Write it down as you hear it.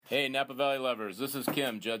Hey, Napa Valley lovers, this is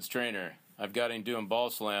Kim, Judd's trainer. I've got him doing ball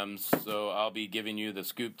slams, so I'll be giving you the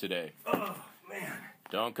scoop today. Oh, man.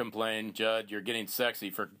 Don't complain, Judd, you're getting sexy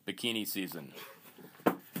for bikini season.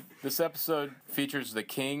 This episode features the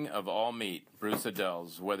king of all meat, Bruce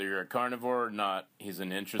Adells. Whether you're a carnivore or not, he's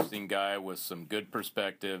an interesting guy with some good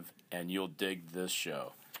perspective, and you'll dig this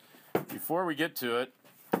show. Before we get to it,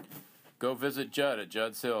 go visit Judd at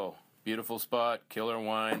Judd's Hill. Beautiful spot, killer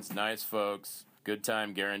wines, nice folks, good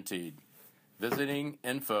time guaranteed. Visiting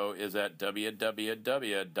info is at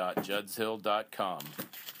www.juddshill.com.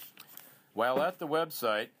 While at the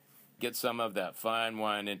website, get some of that fine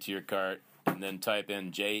wine into your cart and then type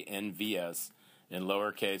in JNVS in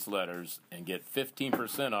lowercase letters and get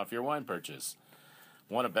 15% off your wine purchase.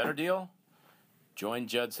 Want a better deal? Join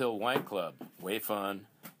Judd's Hill Wine Club. Way fun.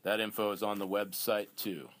 That info is on the website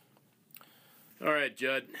too. All right,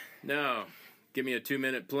 Judd. Now, give me a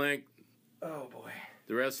 2-minute plank. Oh, boy.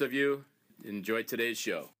 The rest of you, enjoy today's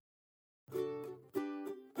show.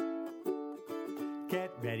 Get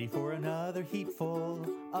ready for another heapful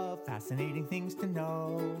of fascinating things to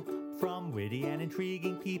know from witty and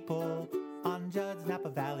intriguing people on Judd's Napa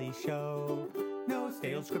Valley Show. No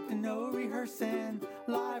stale script and no rehearsing,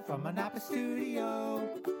 live from a Napa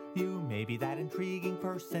studio. You may be that intriguing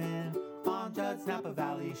person on Judd's Napa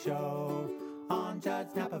Valley Show. On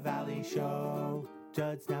Judd's Napa Valley Show.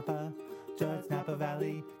 Judd's Napa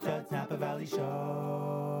Valley, Judd's Napa Valley Show.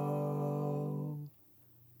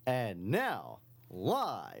 And now,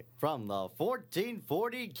 live from the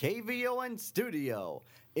 1440 KVON studio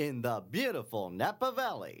in the beautiful Napa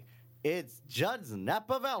Valley, it's Judd's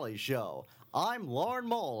Napa Valley Show. I'm Lauren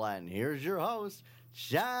Mole, and here's your host,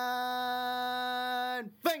 Sean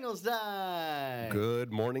Finkelstein.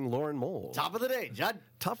 Good morning, Lauren Mole. Top of the day, Judd.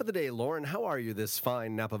 Top of the day, Lauren. How are you this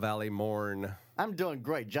fine Napa Valley morn? I'm doing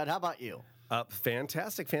great, Judd. How about you?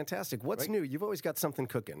 Fantastic. What's new? You've always got something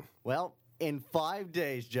cooking. Well, in 5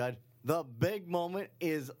 days, Judd, the big moment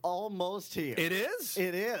is almost here. It is?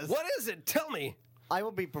 It is. What is it? Tell me. I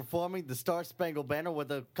will be performing the Star Spangled Banner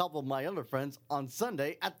with a couple of my other friends on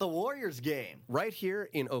Sunday at the Warriors game. Right here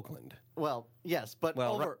in Oakland. Well, yes, but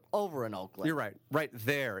over in Oakland. You're right. Right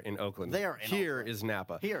there in Oakland. Here Oakland. is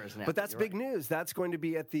Napa. Here is Napa. But that's big news. That's going to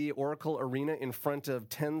be at the Oracle Arena in front of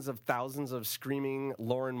tens of thousands of screaming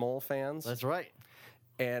Lauren Mole fans. That's right.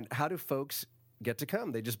 And how do folks get to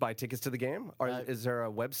come? They just buy tickets to the game? Or is there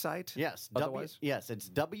a website? Yes. Otherwise? It's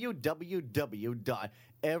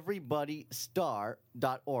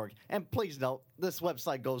www.everybodystar.org. And please note, this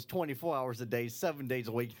website goes 24 hours a day, 7 days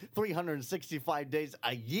a week, 365 days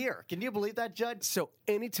a year. Can you believe that, Judd? So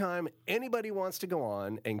anytime anybody wants to go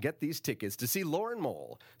on and get these tickets to see Lauren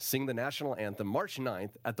Mole sing the national anthem March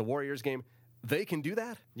 9th at the Warriors game, they can do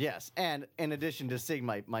that? Yes, and in addition to seeing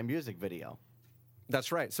my music video.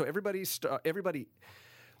 That's right. So the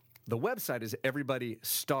website is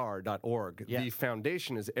everybodystar.org. Yes. The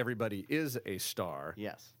foundation is Everybody Is a Star.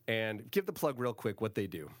 Yes. And give the plug real quick what they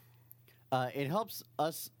do. It helps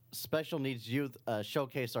us special needs youth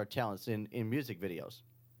showcase our talents in music videos.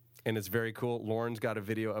 And it's very cool. Lauren's got a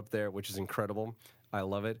video up there, which is incredible. I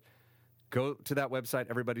love it. Go to that website,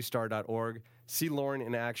 everybodystar.org. See Lauren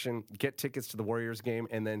in action. Get tickets to the Warriors game,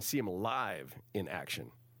 and then see him live in action.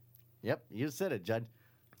 Yep, you said it, Judd.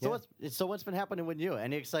 So what's been happening with you?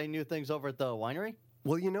 Any exciting new things over at the winery?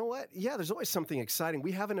 Well, you know what? Yeah, there's always something exciting.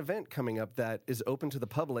 We have an event coming up that is open to the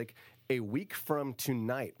public a week from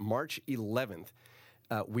tonight, March 11th.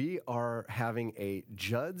 We are having a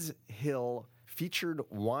Judd's Hill featured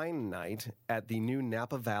wine night at the new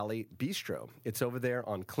Napa Valley Bistro. It's over there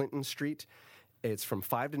on Clinton Street. It's from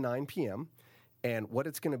 5 to 9 p.m., and what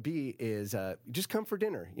it's going to be is just come for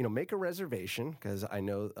dinner. You know, make a reservation, because I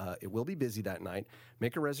know it will be busy that night.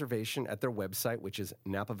 Make a reservation at their website, which is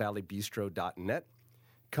napavalley.bistro.net.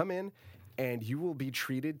 Come in, and you will be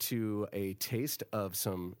treated to a taste of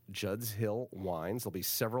some Judd's Hill wines. There'll be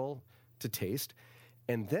several to taste.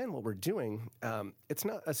 And then what we're doing, it's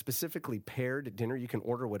not a specifically paired dinner. You can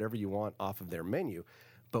order whatever you want off of their menu.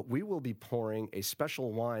 But we will be pouring a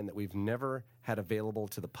special wine that we've never had available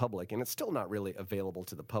to the public, and it's still not really available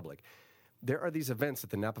to the public. There are these events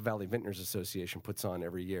that the Napa Valley Vintners Association puts on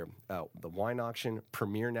every year. The wine auction,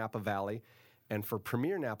 Premier Napa Valley. And for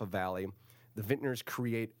Premier Napa Valley, the vintners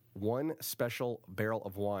create one special barrel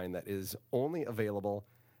of wine that is only available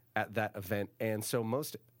at that event. And so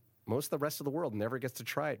most of the rest of the world never gets to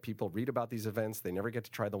try it. People read about these events. They never get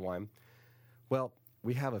to try the wine. Well,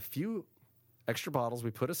 we have a few extra bottles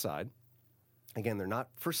we put aside. Again, they're not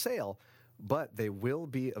for sale, but they will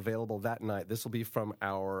be available that night. This will be from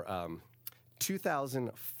our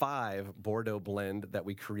 2005 Bordeaux blend that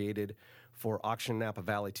we created for Auction Napa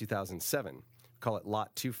Valley 2007. Call it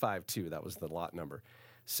Lot 252. That was the lot number.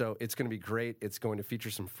 So it's going to be great. It's going to feature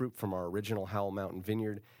some fruit from our original Howell Mountain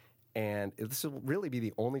Vineyard. And this will really be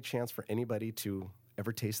the only chance for anybody to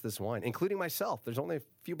ever taste this wine, including myself. There's only a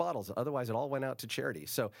few bottles. Otherwise, it all went out to charity.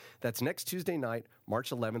 So that's next Tuesday night, March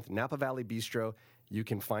 11th, Napa Valley Bistro. You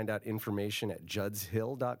can find out information at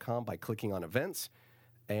judshill.com by clicking on events.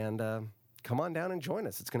 And come on down and join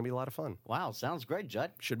us. It's going to be a lot of fun. Wow, sounds great,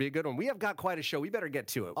 Judd. Should be a good one. We have got quite a show. We better get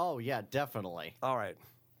to it. Oh, yeah, definitely. All right.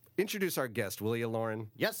 Introduce our guest, will you, Lauren?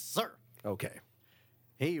 Yes, sir. Okay.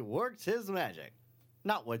 He works his magic,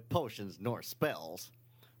 not with potions nor spells,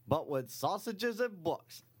 but with sausages and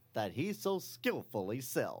books that he so skillfully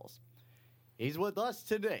sells. He's with us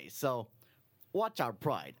today, so watch our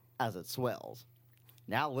pride as it swells.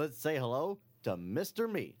 Now let's say hello to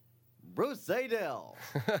Mr. Meat, Bruce Adell.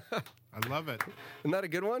 I love it. Isn't that a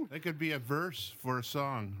good one? That could be a verse for a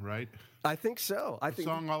song, right? I think so. I A think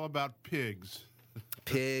song all about pigs.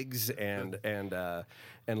 pigs and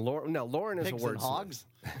Lauren. No, Lauren is Pigs a and wordsmith. hogs.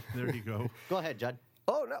 There you go. Go ahead, Judd.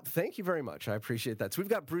 Oh, no, thank you very much. I appreciate that. So we've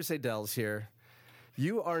got Bruce Adells here.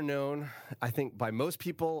 You are known, I think, by most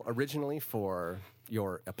people originally for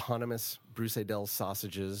your eponymous Bruce Adells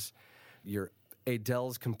sausages, your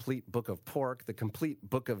Adells Complete Book of Pork, the Complete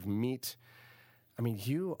Book of Meat. I mean,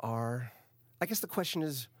 you are, I guess the question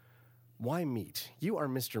is, why meat? You are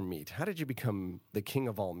Mr. Meat. How did you become the king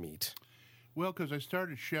of all meat? Well, because I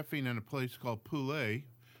started chefing in a place called Poulet,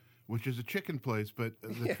 which is a chicken place, but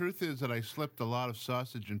the truth is that I slipped a lot of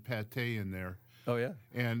sausage and pate in there. Oh, yeah?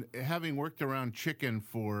 And having worked around chicken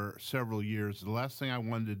for several years, the last thing I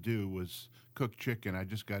wanted to do was cook chicken. I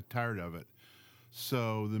just got tired of it.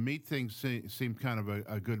 So the meat thing seemed kind of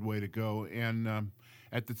a good way to go. And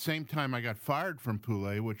at the same time, I got fired from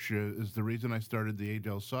Poulet, which is the reason I started the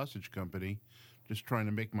Adell Sausage Company, just trying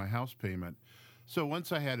to make my house payment. So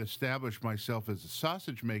once I had established myself as a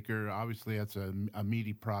sausage maker, obviously that's a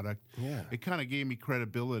meaty product. Yeah. It kind of gave me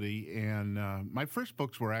credibility. And my first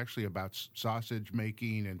books were actually about sausage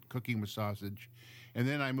making and cooking with sausage. And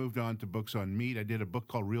then I moved on to books on meat. I did a book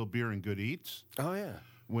called Real Beer and Good Eats Oh, yeah.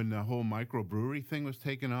 when the whole microbrewery thing was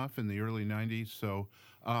taken off in the early 90s. So,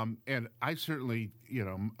 and I certainly,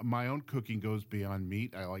 my own cooking goes beyond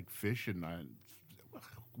meat. I like fish, and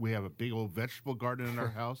we have a big old vegetable garden in our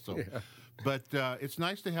house. So, But it's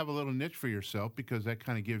nice to have a little niche for yourself because that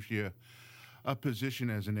kind of gives you a position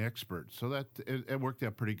as an expert. So that it worked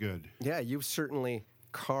out pretty good. Yeah, you've certainly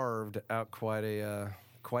carved out quite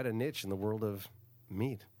a niche in the world of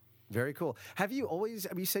meat. Very cool. Have you always?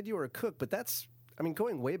 You said you were a cook, but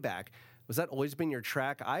going way back. Was that always been your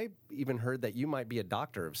track? I even heard that you might be a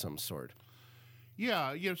doctor of some sort.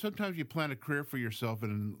 Yeah, sometimes you plan a career for yourself,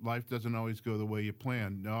 and life doesn't always go the way you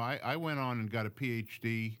plan. No, I went on and got a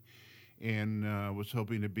PhD. And was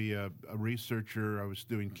hoping to be a researcher. I was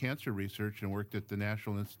doing cancer research and worked at the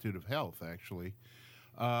National Institute of Health, actually.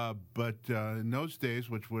 But in those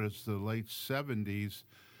days, which was the late 70s,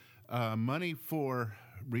 money for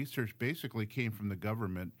research basically came from the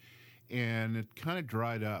government, and it kind of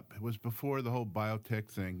dried up. It was before the whole biotech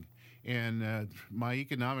thing. And my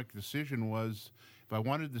economic decision was if I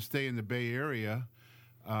wanted to stay in the Bay Area,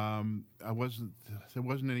 there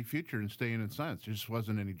wasn't any future in staying in science. There just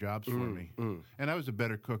wasn't any jobs for me. And I was a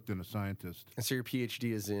better cook than a scientist. And so your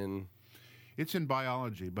PhD is in? It's in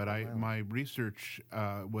biology, but my research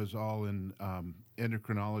was all in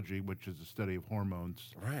endocrinology, which is the study of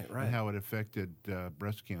hormones. Right. And how it affected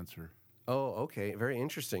breast cancer. Oh, okay. Very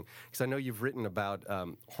interesting. Because I know you've written about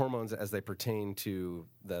hormones as they pertain to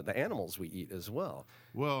the animals we eat as well.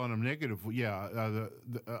 Well, on a negative, yeah.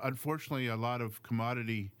 Unfortunately, a lot of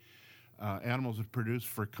commodity animals that produce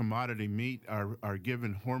for commodity meat are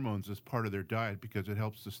given hormones as part of their diet because it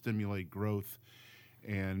helps to stimulate growth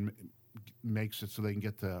and makes it so they can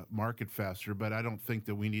get to market faster. But I don't think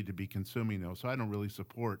that we need to be consuming those. So I don't really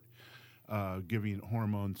support giving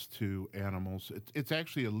hormones to animals. It's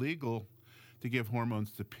actually illegal to give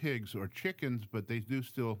hormones to pigs or chickens, but they do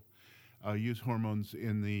still use hormones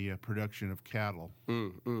in the production of cattle.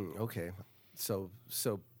 Okay. So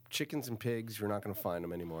chickens and pigs, you're not going to find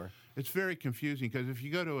them anymore. It's very confusing because if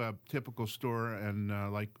you go to a typical store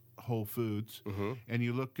and like Whole Foods, and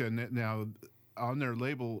you look now on their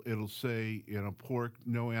label, it'll say pork,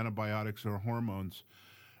 no antibiotics or hormones,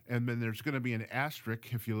 and then there's going to be an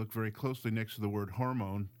asterisk if you look very closely next to the word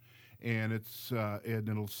hormone, and and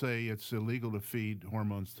it'll say it's illegal to feed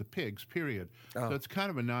hormones to pigs. Period. Oh. So it's kind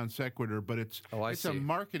of a non sequitur, but it's a see.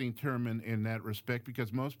 marketing term in that respect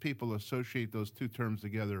because most people associate those two terms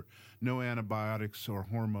together: no antibiotics or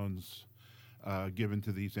hormones given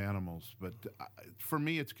to these animals. But for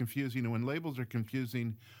me, it's confusing. And when labels are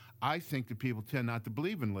confusing, I think that people tend not to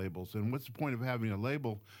believe in labels. And what's the point of having a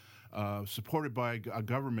label supported by a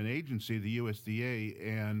government agency, the USDA,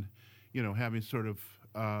 and having sort of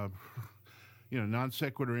non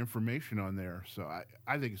sequitur information on there? So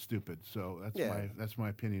I think it's stupid. So that's my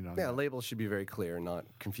opinion on that. Yeah, labels should be very clear, not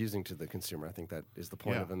confusing to the consumer. I think that is the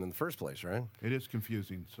point of them in the first place, right? It is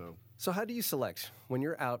confusing. So how do you select when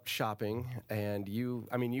you're out shopping and you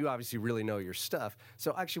obviously really know your stuff.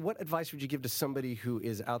 So actually, what advice would you give to somebody who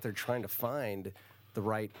is out there trying to find the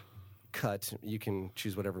right cut? You can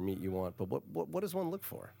choose whatever meat you want, but what does one look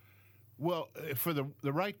for? Well, for the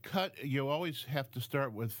right cut, you always have to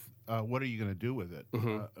start with what are you going to do with it?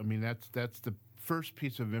 That's the first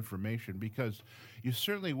piece of information, because you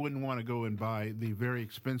certainly wouldn't want to go and buy the very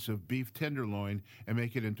expensive beef tenderloin and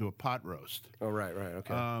make it into a pot roast. Oh, right,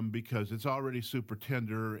 okay. Because it's already super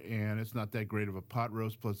tender and it's not that great of a pot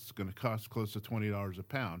roast, plus it's going to cost close to $20 a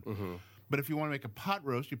pound. Mm-hmm. But if you want to make a pot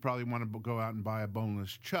roast, you probably want to go out and buy a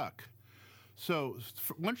boneless chuck. So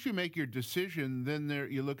once you make your decision, then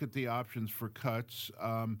you look at the options for cuts.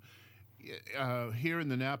 Here in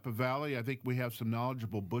the Napa Valley, I think we have some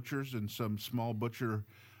knowledgeable butchers and some small butcher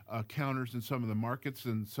counters in some of the markets,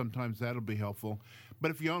 and sometimes that'll be helpful.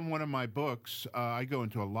 But if you own one of my books, I go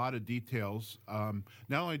into a lot of details.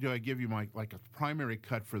 Not only do I give you a primary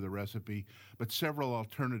cut for the recipe, but several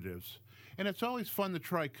alternatives. And it's always fun to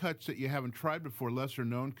try cuts that you haven't tried before,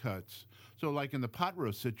 lesser-known cuts. So like in the pot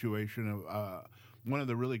roast situation, one of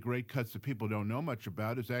the really great cuts that people don't know much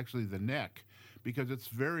about is actually the neck, because it's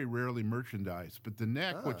very rarely merchandised. But the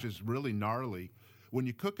neck, which is really gnarly, when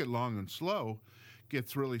you cook it long and slow,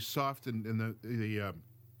 gets really soft, and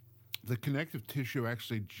the connective tissue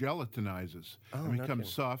actually gelatinizes and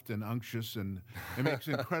becomes soft and unctuous, and it makes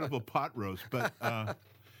an incredible pot roast. But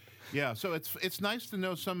so it's nice to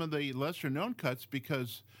know some of the lesser-known cuts,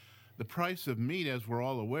 because the price of meat, as we're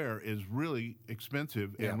all aware, is really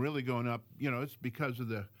expensive and really going up. It's because of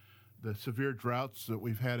the severe droughts that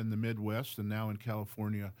we've had in the Midwest and now in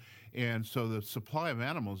California. And so the supply of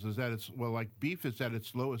animals is at beef is at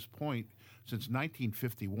its lowest point since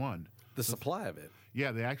 1951. The supply of it?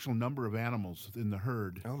 Yeah, the actual number of animals in the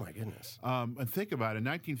herd. Oh, my goodness. And think about it. In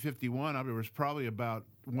 1951, there was probably about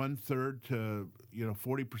 1/3 to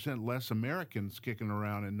 40% less Americans kicking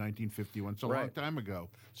around in 1951. It's a long time ago,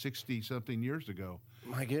 60-something years ago.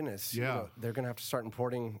 My goodness. Yeah. They're going to have to start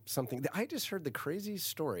importing something. I just heard the crazy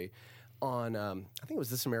story on, I think it was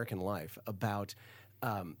This American Life, about,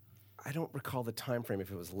 I don't recall the time frame, if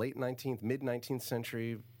it was late 19th, mid-19th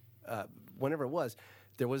century, whenever it was.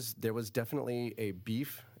 There was definitely a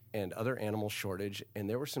beef and other animal shortage, and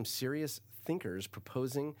there were some serious thinkers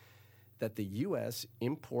proposing that the U.S.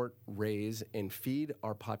 import, raise, and feed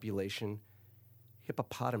our population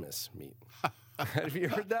hippopotamus meat. Have you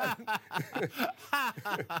heard that?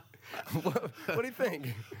 What do you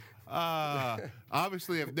think?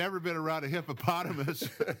 Obviously, I've never been around a hippopotamus.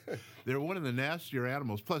 They're one of the nastier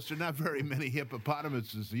animals. Plus, there are not very many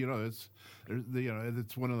hippopotamuses.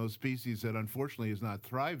 It's one of those species that unfortunately is not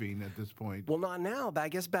thriving at this point. Well, not now. But I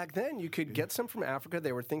guess back then you could get some from Africa.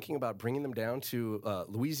 They were thinking about bringing them down to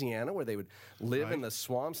Louisiana, where they would live in the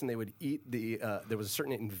swamps, and they would eat there was a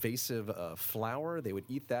certain invasive flower. They would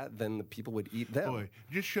eat that. Then the people would eat them. Boy,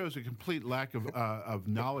 it just shows a complete lack of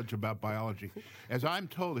knowledge about biology. As I'm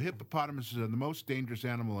told, the hippopotamuses are the most dangerous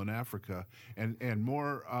animal in Africa, and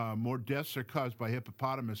more deaths are caused by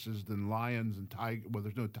hippopotamuses than lions and tigers. Well,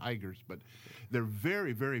 there's no tigers, but they're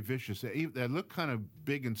very, very vicious. They look kind of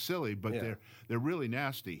big and silly, but they're really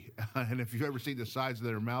nasty. And if you've ever seen the size of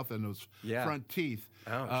their mouth and those front teeth,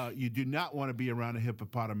 you do not want to be around a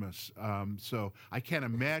hippopotamus. So I can't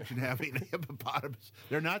imagine having a hippopotamus.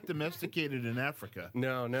 They're not domesticated in Africa.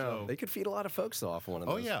 No. So. They could feed a lot of folks off one of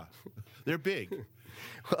those. Oh, yeah. They're big.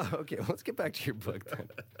 Well, okay, let's get back to your book then.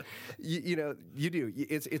 You do.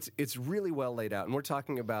 It's really well laid out, and we're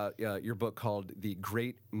talking about your book called The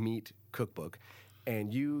Great Meat Cookbook,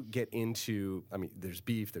 and you get into, there's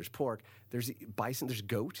beef, there's pork, there's bison, there's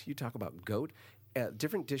goat. You talk about goat,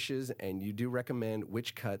 different dishes, and you do recommend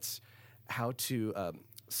which cuts, how to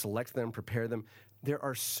select them, prepare them. There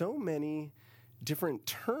are so many different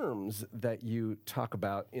terms that you talk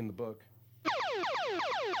about in the book.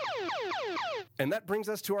 And that brings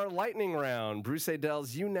us to our lightning round. Bruce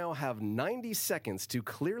Adells, you now have 90 seconds to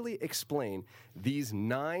clearly explain these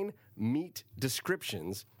 9 meat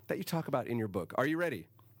descriptions that you talk about in your book. Are you ready?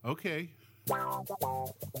 Okay.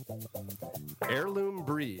 Heirloom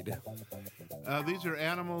breed. These are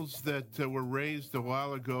animals that were raised a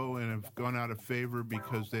while ago and have gone out of favor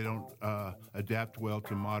because they don't adapt well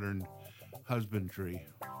to modern husbandry.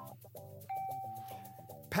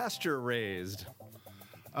 Pasture raised.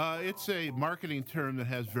 It's a marketing term that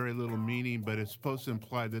has very little meaning, but it's supposed to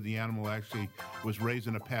imply that the animal actually was raised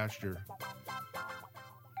in a pasture.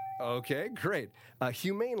 Okay, great.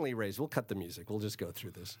 Humanely raised. We'll cut the music. We'll just go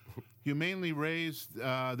through this. Humanely raised,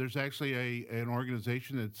 there's actually an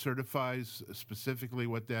organization that certifies specifically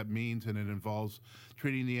what that means, and it involves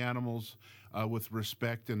treating the animals with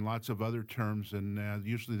respect and lots of other terms, and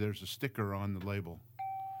usually there's a sticker on the label.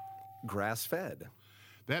 Grass-fed.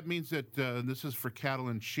 That means that this is for cattle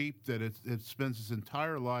and sheep, that it spends its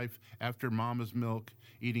entire life after mama's milk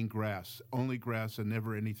eating grass, only grass and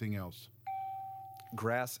never anything else.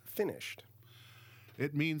 Grass finished.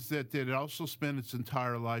 It means that it also spent its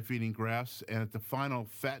entire life eating grass, and at the final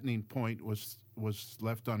fattening point was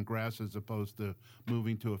left on grass as opposed to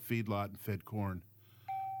moving to a feedlot and fed corn.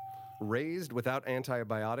 Raised without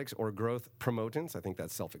antibiotics or growth promotants. I think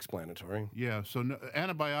that's self-explanatory. Yeah, so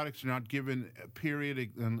antibiotics are not given, period,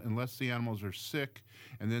 unless the animals are sick,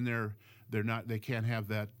 and then they can't have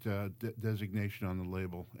that designation on the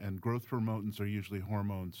label. And growth promotants are usually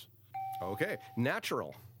hormones. Okay.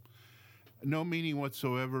 Natural. No meaning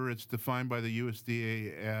whatsoever. It's defined by the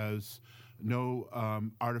USDA as no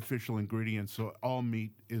artificial ingredients, so all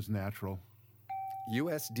meat is natural.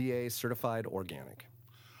 USDA certified organic.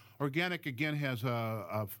 Organic, again, has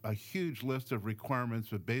a huge list of requirements,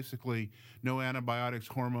 but basically no antibiotics,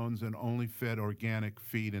 hormones, and only fed organic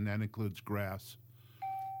feed, and that includes grass.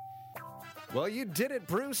 Well, you did it,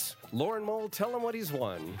 Bruce. Lauren Mole, tell him what he's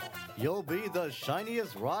won. You'll be the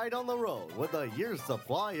shiniest ride on the road with a year's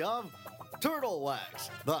supply of Turtle Wax,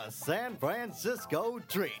 the San Francisco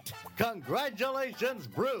treat. Congratulations,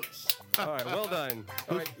 Bruce. All right, well done.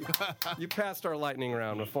 All right, you passed our lightning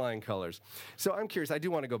round with flying colors. So I'm curious. I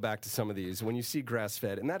do want to go back to some of these. When you see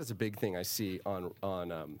grass-fed, and that is a big thing I see on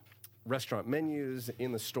restaurant menus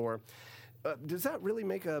in the store. Does that really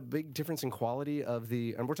make a big difference in quality of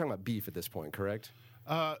the? And we're talking about beef at this point, correct?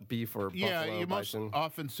 Beef or buffalo, yeah, you bison. most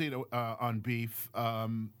often see it on beef.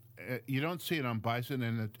 You don't see it on bison,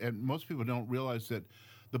 and most people don't realize that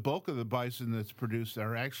the bulk of the bison that's produced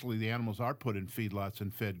are actually the animals are put in feedlots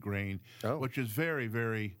and fed grain, which is very,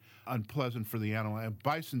 very unpleasant for the animal. And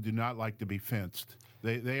bison do not like to be fenced.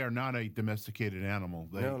 They are not a domesticated animal.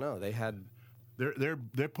 No, they had.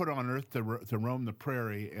 They're put on earth to roam the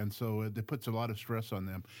prairie, and so it puts a lot of stress on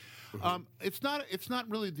them. Mm-hmm. It's not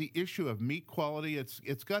really the issue of meat quality.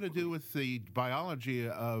 It's got to do with the biology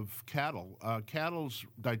of cattle. Cattle's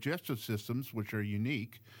digestive systems, which are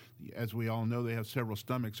unique, as we all know, they have several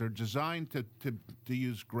stomachs, are designed to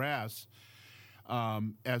use grass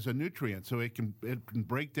as a nutrient, so it can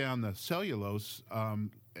break down the cellulose,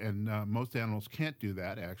 and most animals can't do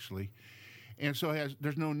that actually. And so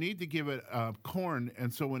there's no need to give it corn.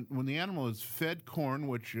 And so when the animal is fed corn,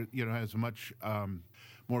 which has a much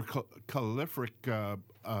more calorific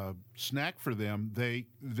snack for them,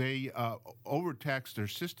 they overtax their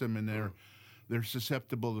system, and they're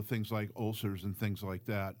susceptible to things like ulcers and things like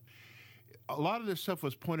that. A lot of this stuff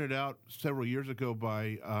was pointed out several years ago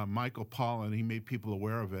by Michael Pollan. He made people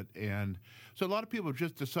aware of it, and so a lot of people have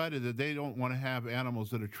just decided that they don't want to have animals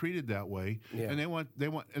that are treated that way, and they want.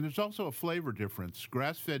 And there's also a flavor difference.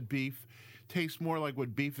 Grass-fed beef tastes more like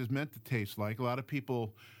what beef is meant to taste like. A lot of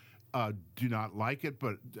people do not like it,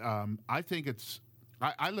 but I think it's.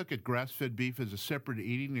 I look at grass-fed beef as a separate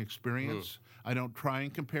eating experience. I don't try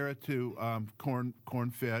and compare it to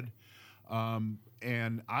corn-fed.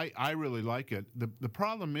 And I really like it. The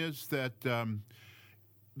problem is that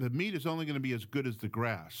the meat is only going to be as good as the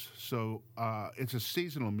grass. So it's a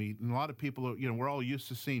seasonal meat, and a lot of people, we're all used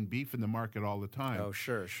to seeing beef in the market all the time. Oh,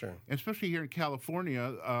 sure. And especially here in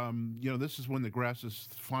California, this is when the grass is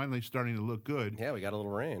finally starting to look good. Yeah, we got a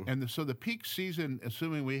little rain. And so the peak season,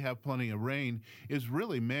 assuming we have plenty of rain, is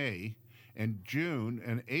really May and June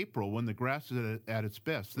and April, when the grass is at its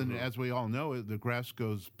best. Then, as we all know, the grass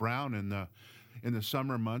goes brown in the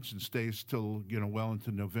summer months and stays till well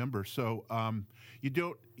into November. So you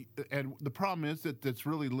don't, and the problem is that it's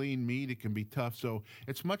really lean meat. It can be tough. So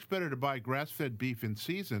it's much better to buy grass-fed beef in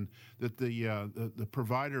season that the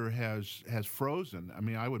provider has frozen. I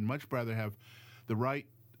mean, I would much rather have the right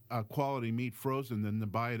quality meat frozen than to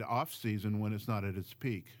buy it off season when it's not at its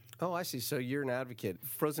peak. Oh, I see. So you're an advocate.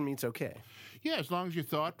 Frozen meat's okay. Yeah, as long as you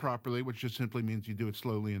thaw it properly, which just simply means you do it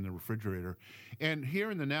slowly in the refrigerator. And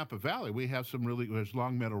here in the Napa Valley, we have there's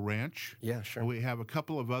Long Meadow Ranch. Yeah, sure. We have a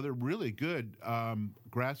couple of other really good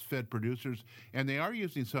grass-fed producers, and they are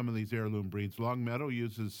using some of these heirloom breeds. Long Meadow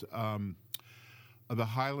uses the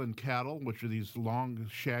Highland cattle, which are these long,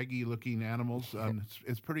 shaggy-looking animals.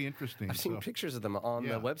 It's pretty interesting. I've seen pictures of them on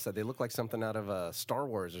Yeah. the website. They look like something out of Star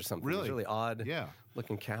Wars or something. Really? These really odd Yeah.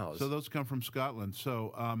 looking cows. So those come from Scotland.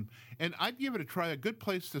 So, and I'd give it a try. A good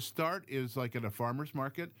place to start is like at a farmer's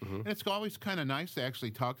market. And it's always kind of nice to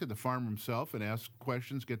actually talk to the farmer himself and ask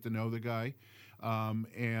questions, get to know the guy.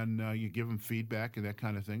 And you give him feedback and that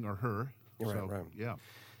kind of thing, or her. Right, So, right. Yeah.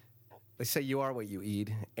 They say you are what you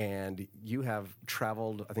eat, and you have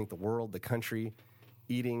traveled, I think, the world, the country,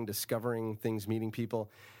 eating, discovering things, meeting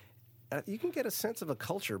people. You can get a sense of a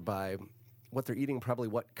culture by what they're eating, probably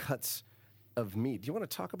what cuts of meat. Do you want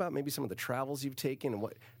to talk about maybe some of the travels you've taken and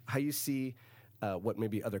how you see what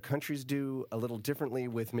maybe other countries do a little differently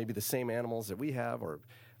with maybe the same animals that we have, or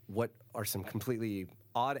what are some completely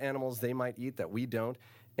odd animals they might eat that we don't?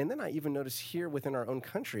 And then I even notice here within our own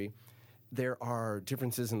country, there are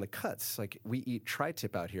differences in the cuts. Like, we eat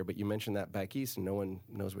tri-tip out here, but you mentioned that back east, and no one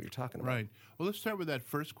knows what you're talking about. Right. Well, let's start with that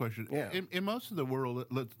first question. Yeah. In most of the world,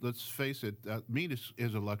 let's face it, meat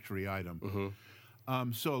is a luxury item.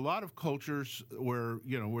 So a lot of cultures where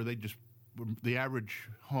the average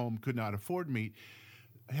home could not afford meat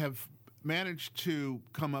have managed to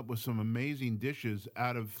come up with some amazing dishes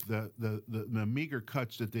out of the meager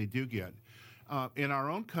cuts that they do get. In our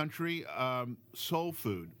own country, soul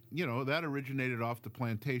food, that originated off the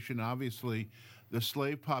plantation. Obviously, the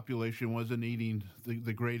slave population wasn't eating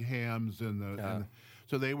the great hams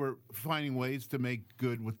so they were finding ways to make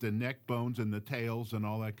good with the neck bones and the tails and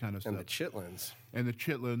all that kind of stuff. And the chitlins. And the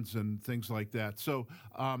chitlins and things like that. So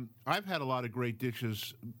I've had a lot of great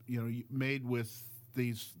dishes, made with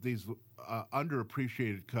these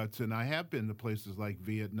underappreciated cuts, and I have been to places like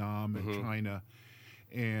Vietnam and China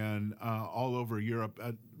and all over Europe.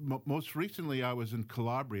 Most recently, I was in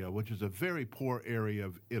Calabria, which is a very poor area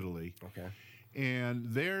of Italy. Okay. And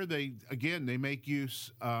there they make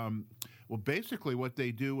use. Basically, what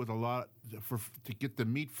they do with to get the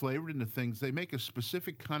meat flavored into things, they make a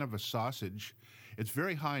specific kind of a sausage. It's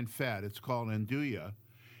very high in fat. It's called andouille,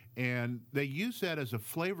 and they use that as a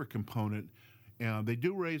flavor component. They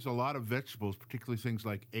do raise a lot of vegetables, particularly things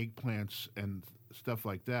like eggplants and stuff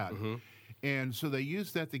like that. And so they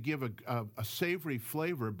use that to give a savory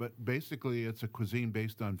flavor, but basically it's a cuisine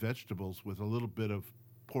based on vegetables with a little bit of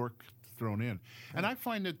pork thrown in. And I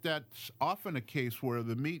find that that's often a case where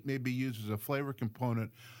the meat may be used as a flavor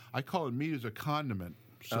component. I call it meat as a condiment.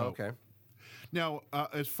 So, okay. Now,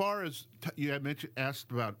 as far as you had asked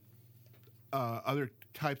about other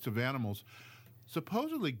types of animals,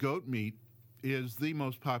 supposedly goat meat is the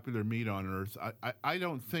most popular meat on earth. I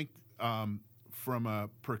don't think from a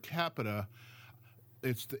per capita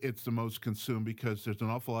it's the most consumed, because there's an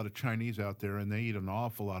awful lot of Chinese out there and they eat an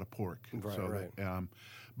awful lot of pork. Right.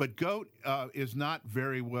 But goat is not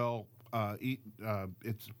very well eaten.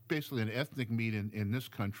 It's basically an ethnic meat in this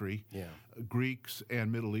country. Yeah. Greeks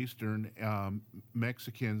and Middle Eastern,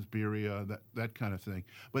 Mexicans, birria, that kind of thing.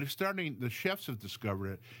 But it's starting. The chefs have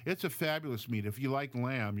discovered it. It's a fabulous meat. If you like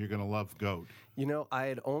lamb, you're going to love goat. I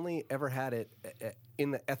had only ever had it in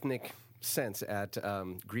the ethnic sense at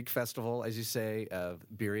Greek festival, as you say,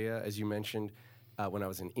 birria, as you mentioned, when I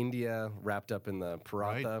was in India, wrapped up in the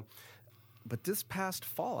paratha. Right. But this past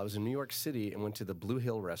fall, I was in New York City and went to the Blue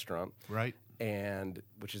Hill restaurant. Right. And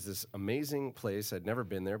which is this amazing place. I'd never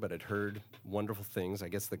been there, but I'd heard wonderful things. I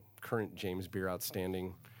guess the current James Beer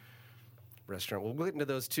Outstanding restaurant. We'll get into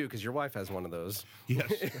those too, because your wife has one of those.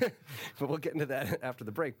 Yes. But we'll get into that after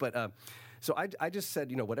the break. But so I just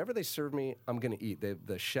said, whatever they serve me, I'm going to eat.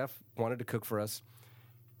 The chef wanted to cook for us,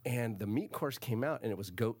 and the meat course came out, and it was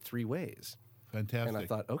goat 3 ways. Fantastic. And I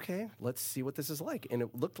thought, okay, let's see what this is like. And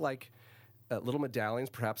it looked like little medallions,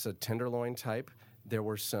 perhaps a tenderloin type. There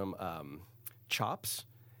were some chops,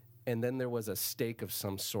 and then there was a steak of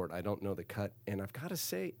some sort. I don't know the cut. And I've got to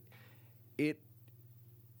say, it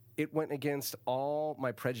went against all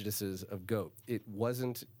my prejudices of goat. It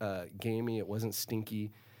wasn't gamey. It wasn't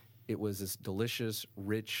stinky. It was this delicious,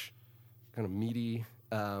 rich, kind of meaty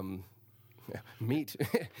meat.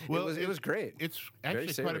 It was great. It's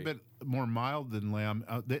actually quite a bit more mild than lamb.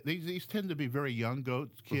 These tend to be very young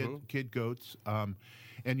goats, kid goats.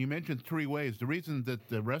 And you mentioned 3 ways. The reason that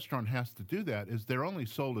the restaurant has to do that is they're only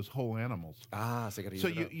sold as whole animals. So you got to use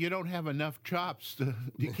it up. you don't have enough chops.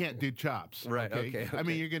 You can't do chops. Right, okay. I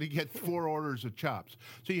mean, you're going to get 4 orders of chops.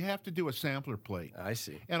 So you have to do a sampler plate. I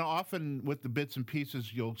see. And often with the bits and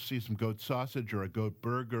pieces, you'll see some goat sausage or a goat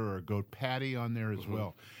burger or a goat patty on there as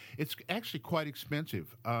well. It's actually quite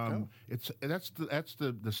expensive. That's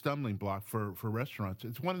the stumbling block for restaurants.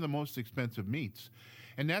 It's one of the most expensive meats.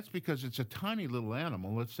 And that's because it's a tiny little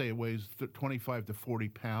animal. Let's say it weighs 25 to 40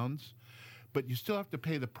 pounds. but you still have to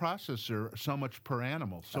pay the processor so much per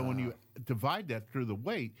animal. So when you divide that through the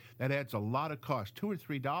weight, that adds a lot of cost, $2 or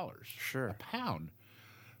 $3 Sure. a pound.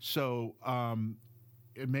 So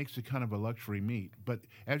it makes it kind of a luxury meat. But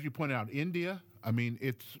as you point out, India, I mean,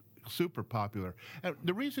 it's super popular. And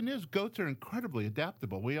the reason is goats are incredibly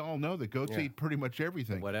adaptable. We all know that goats eat pretty much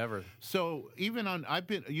everything. Whatever. So even I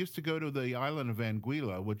used to go to the island of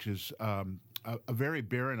Anguilla, which is a very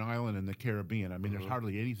barren island in the Caribbean. I mean, there's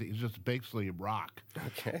hardly anything. It's just basically rock.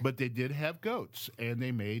 Okay. But they did have goats, and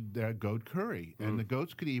they made goat curry. And the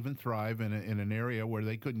goats could even thrive in an area where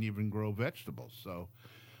they couldn't even grow vegetables. So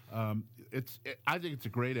I think it's a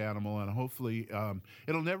great animal, and hopefully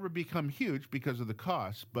it'll never become huge because of the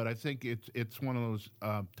cost. But I think it's one of those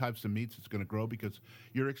types of meats that's going to grow because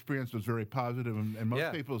your experience was very positive, and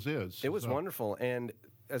most people's is. It was wonderful, and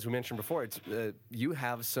as we mentioned before, it's you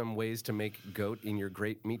have some ways to make goat in your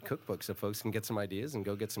great meat cookbook, so folks can get some ideas and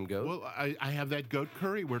go get some goat. Well, I have that goat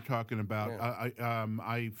curry we're talking about. Yeah.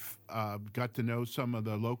 I've got to know some of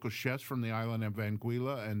the local chefs from the island of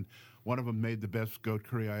Anguilla, and one of them made the best goat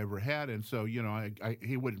curry I ever had. And so, you know,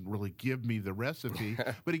 he wouldn't really give me the recipe,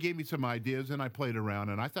 but he gave me some ideas, and I played around,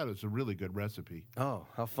 and I thought it was a really good recipe. Oh,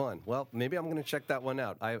 how fun. Well, maybe I'm going to check that one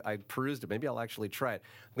out. I perused it. Maybe I'll actually try it.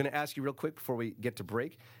 I'm going to ask you real quick before we get to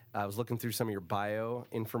break. I was looking through some of your bio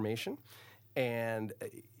information, and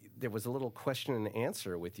there was a little question and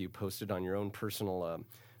answer with you posted on your own personal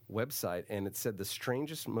website, and it said the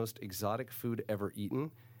strangest, most exotic food ever eaten.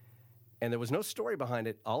 And there was no story behind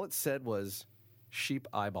it. All it said was sheep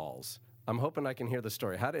eyeballs. I'm hoping I can hear the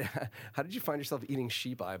story. How did you find yourself eating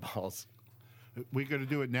sheep eyeballs? We going to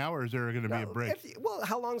do it now, or is there going to be a break? Well,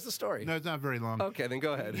 how long's the story? No, it's not very long. Okay, then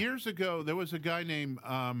go ahead. Years ago, there was a guy named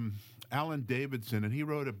Alan Davidson, and he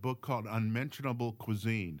wrote a book called Unmentionable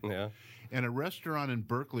Cuisine. Yeah. And a restaurant in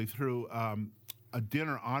Berkeley threw a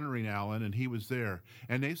dinner honoring Alan, and he was there.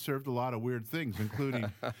 And they served a lot of weird things,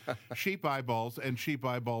 including sheep eyeballs, and sheep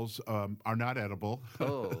eyeballs are not edible.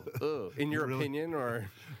 Oh. In your opinion, or?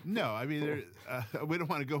 No, I mean, we don't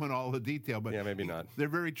want to go into all the detail, but yeah, maybe not. They're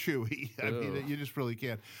very chewy. I mean, you just really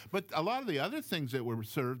can't. But a lot of the other things that were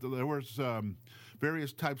served, there was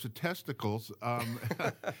various types of testicles,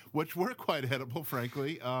 which were quite edible,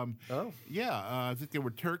 frankly. Yeah, I think they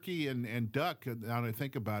were turkey and duck, now that I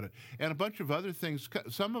think about it. And a bunch of other things.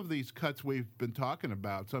 Some of these cuts we've been talking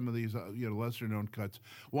about, some of these lesser-known cuts.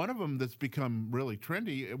 One of them that's become really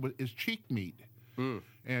trendy is cheek meat.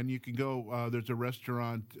 And you can go, there's a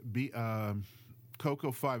restaurant,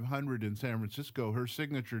 Coco 500 in San Francisco. Her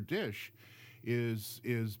signature dish is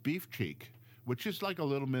beef cheek, which is like a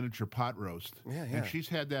little miniature pot roast. Yeah. And she's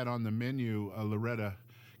had that on the menu, Loretta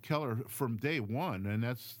Keller, from day one, and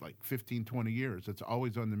that's like 15, 20 years. It's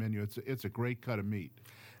always on the menu. It's a great cut of meat.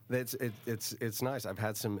 It's nice. I've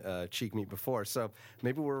had some cheek meat before. So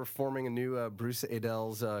maybe we're forming a new Bruce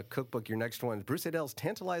Aidel's cookbook. Your next one, Bruce Aidel's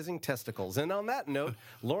Tantalizing Testicles. And on that note,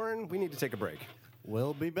 Lauren, we need to take a break.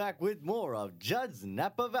 We'll be back with more of Judd's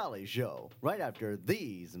Napa Valley Show right after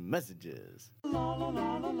these messages.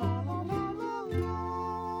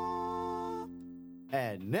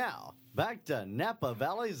 And now, back to Napa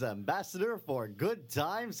Valley's ambassador for good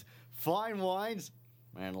times, fine wines,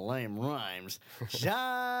 and lame rhymes,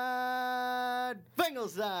 Judd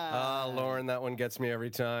Finkelstein. Lauren, that one gets me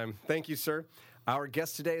every time. Thank you, sir. Our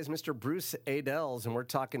guest today is Mr. Bruce Aidels, and we're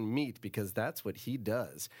talking meat because that's what he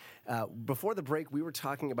does. Before the break, we were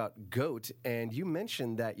talking about goat, and you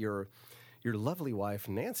mentioned that your lovely wife,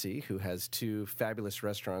 Nancy, who has 2 fabulous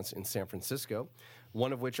restaurants in San Francisco,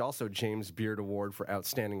 one of which also James Beard Award for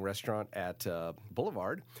Outstanding Restaurant at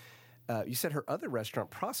Boulevard. You said her other restaurant,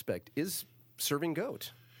 Prospect, is serving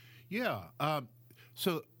goat. Yeah.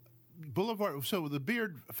 So Boulevard. So the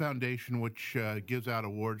Beard Foundation, which gives out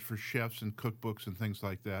awards for chefs and cookbooks and things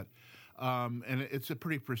like that, and it's a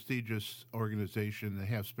pretty prestigious organization. They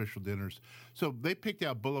have special dinners. So they picked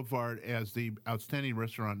out Boulevard as the outstanding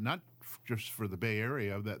restaurant, not just for the Bay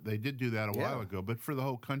Area. That they did do that a while ago, but for the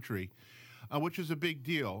whole country. Which is a big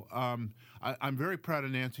deal. I'm very proud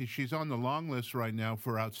of Nancy. She's on the long list right now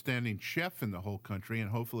for outstanding chef in the whole country, and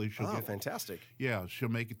hopefully she'll get... fantastic. Yeah, she'll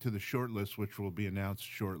make it to the short list, which will be announced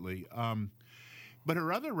shortly. But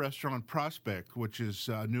her other restaurant, Prospect, which is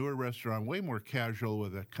a newer restaurant, way more casual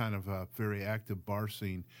with a kind of a very active bar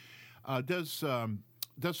scene, does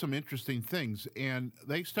some interesting things. And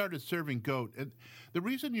they started serving goat. And the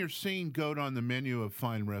reason you're seeing goat on the menu of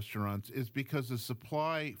fine restaurants is because the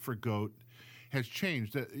supply for goat has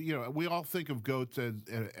changed. We all think of goats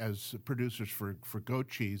as producers for goat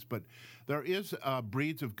cheese, but there is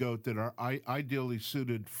breeds of goat that are ideally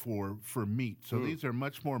suited for meat. So these are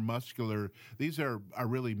much more muscular. These are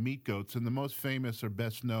really meat goats, and the most famous or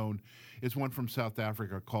best known is one from South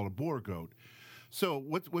Africa called a Boer goat. So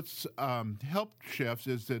what's helped chefs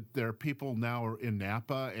is that there are people now in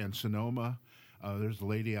Napa and Sonoma. There's a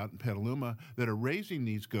lady out in Petaluma that are raising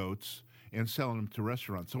these goats and selling them to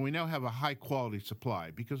restaurants. So we now have a high-quality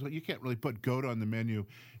supply, because you can't really put goat on the menu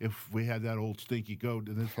if we had that old stinky goat,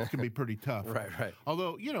 and this can be pretty tough. Right.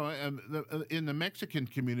 Although, in the Mexican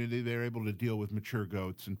community, they're able to deal with mature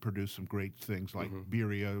goats and produce some great things like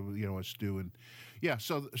birria, a stew. And yeah,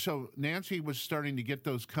 so Nancy was starting to get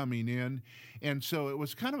those coming in, and so it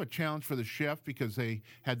was kind of a challenge for the chef, because they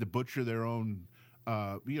had to butcher their own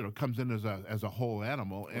comes in as a whole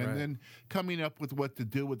animal, and then coming up with what to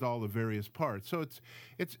do with all the various parts. So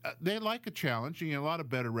it's they like a challenge. A lot of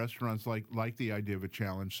better restaurants like the idea of a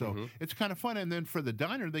challenge. So it's kind of fun. And then for the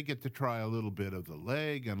diner, they get to try a little bit of the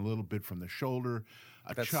leg and a little bit from the shoulder.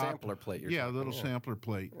 That sampler plate. A little sampler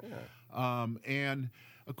plate. Yeah. And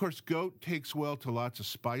of course, goat takes well to lots of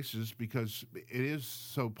spices because it is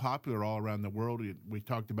so popular all around the world. We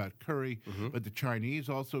talked about curry, but the Chinese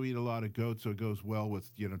also eat a lot of goat, so it goes well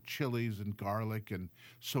with chilies and garlic and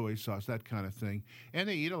soy sauce, that kind of thing. And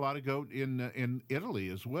they eat a lot of goat in Italy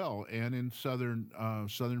as well, and in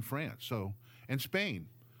southern France, and Spain.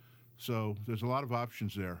 So there's a lot of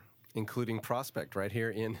options there. Including Prospect right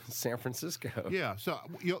here in San Francisco. Yeah, so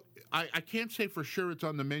I can't say for sure it's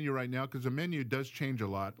on the menu right now, because the menu does change a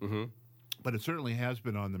lot, but it certainly has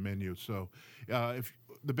been on the menu. So if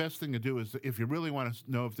the best thing to do is, if you really want to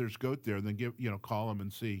know if there's goat there, then call them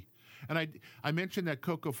and see. And I mentioned that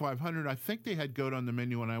Coco 500. I think they had goat on the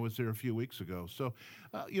menu when I was there a few weeks ago. So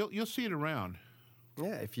you'll see it around.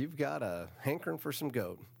 Yeah, if you've got a hankering for some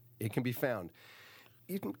goat, it can be found.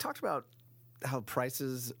 You talked about how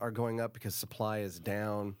prices are going up because supply is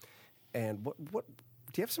down, and what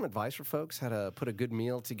do you have some advice for folks how to put a good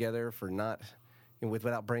meal together for not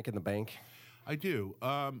without breaking the bank? I do.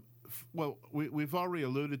 Well, we've already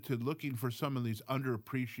alluded to looking for some of these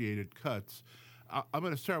underappreciated cuts. I'm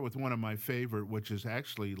going to start with one of my favorite, which is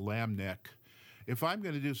actually lamb neck. If I'm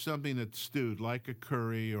going to do something that's stewed, like a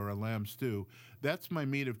curry or a lamb stew, that's my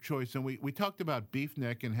meat of choice. And we talked about beef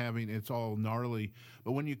neck and it's all gnarly,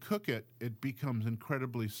 but when you cook it, it becomes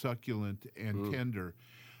incredibly succulent and tender.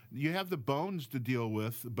 You have the bones to deal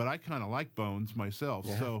with, but I kind of like bones myself.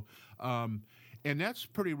 Yeah. So, and that's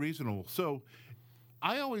pretty reasonable. So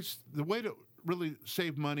the way to really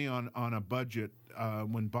save money on a budget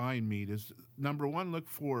when buying meat is, number one, look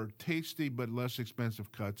for tasty but less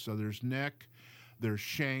expensive cuts. So there's neck, there's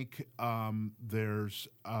shank, there's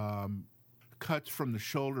cuts from the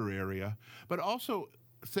shoulder area, but also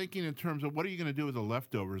thinking in terms of what are you going to do with the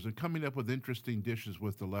leftovers and coming up with interesting dishes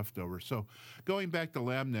with the leftovers. So going back to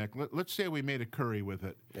lamb neck, let's say we made a curry with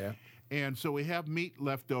it. Yeah. And so we have meat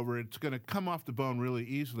left over. It's going to come off the bone really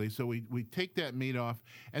easily. So we take that meat off,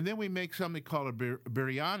 and then we make something called a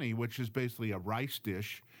biryani, which is basically a rice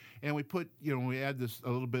dish. And we put, we add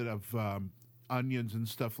a little bit of onions and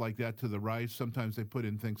stuff like that to the rice. Sometimes they put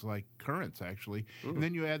in things like currants, actually. And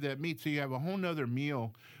then you add that meat. So you have a whole nother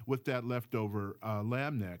meal with that leftover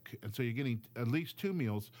lamb neck. And so you're getting at least 2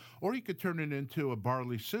 meals. Or you could turn it into a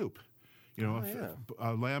barley soup,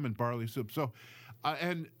 a lamb and barley soup. So,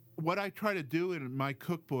 and what I try to do in my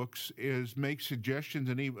cookbooks is make suggestions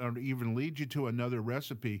and even lead you to another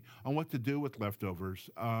recipe on what to do with leftovers.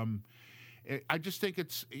 I just think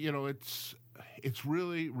it's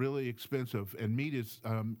really, really expensive, and meat is,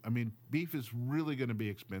 beef is really going to be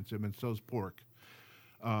expensive, and so's pork.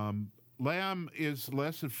 Lamb is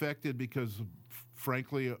less affected because,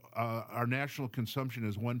 frankly, our national consumption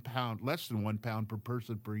is less than 1 pound per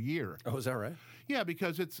person per year. Oh, is that right? Yeah,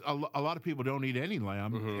 because it's a lot of people don't eat any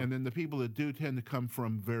lamb, and then the people that do tend to come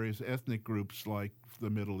from various ethnic groups like the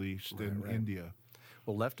Middle East and India.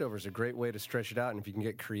 Well, leftovers are a great way to stretch it out, and if you can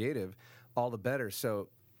get creative, all the better. So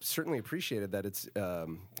certainly appreciated that it's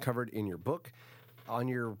covered in your book. On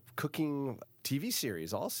your cooking TV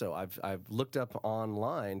series also, I've looked up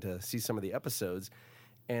online to see some of the episodes,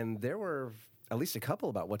 and there were at least a couple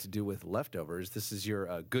about what to do with leftovers. This is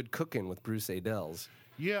your Good Cooking with Bruce Aidells.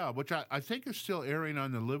 Yeah, which I think is still airing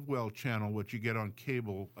on the Live Well channel, which you get on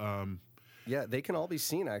cable. Yeah, they can all be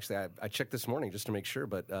seen, actually. I checked this morning just to make sure,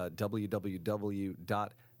 but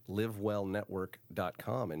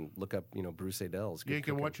www.livewellnetwork.com and look up, Bruce Aidells. Yeah, you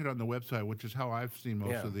can watch it on the website, which is how I've seen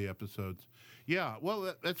most of the episodes. Yeah,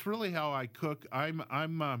 well, that's really how I cook.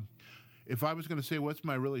 if I was going to say what's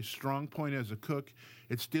my really strong point as a cook,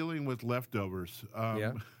 it's dealing with leftovers.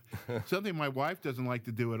 Yeah. Something my wife doesn't like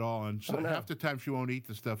to do at all, and so half the time she won't eat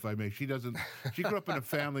the stuff I make. She doesn't. She grew up in a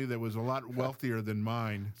family that was a lot wealthier than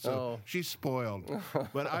mine, so she's spoiled.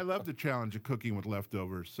 But I love the challenge of cooking with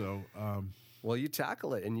leftovers. So, Well, you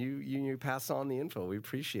tackle it and you pass on the info. We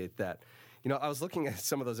appreciate that. You know, I was looking at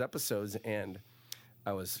some of those episodes and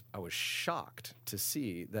I was shocked to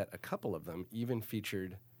see that a couple of them even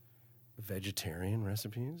featured vegetarian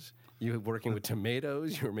recipes. You were working with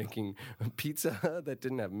tomatoes. You were making pizza that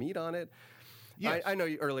didn't have meat on it. Yes. I know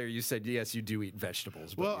earlier you said, yes, you do eat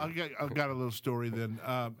vegetables. But well, I've got a little story then.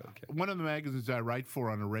 One of the magazines I write for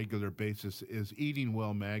on a regular basis is Eating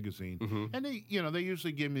Well magazine, and they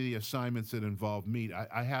usually give me the assignments that involve meat.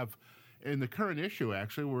 I have. In the current issue,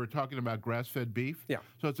 actually, we're talking about grass-fed beef. Yeah.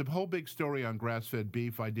 So it's a whole big story on grass-fed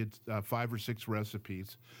beef. I did 5 or 6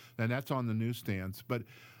 recipes, and that's on the newsstands. But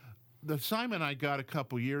the assignment I got a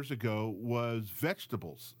couple years ago was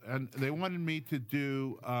vegetables, and they wanted me to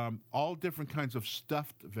do all different kinds of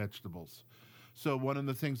stuffed vegetables. So one of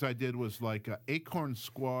the things I did was like acorn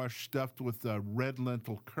squash stuffed with red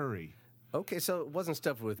lentil curry. Okay, so it wasn't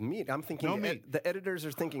stuffed with meat. I'm thinking No meat. The editors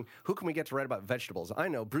are thinking, who can we get to write about vegetables? I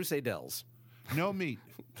know, Bruce Aidells. No meat.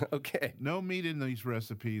 Okay. No meat in these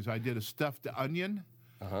recipes. I did a stuffed onion.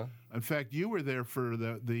 In fact, you were there for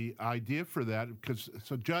the idea for that because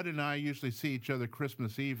Judd and I usually see each other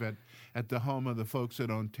Christmas Eve at the home of the folks that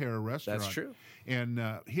own Terra Restaurant. That's true. And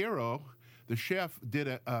Hero, the chef, did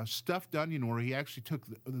a stuffed onion where he actually took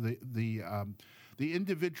the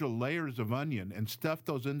individual layers of onion and stuffed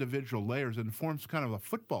those individual layers and forms kind of a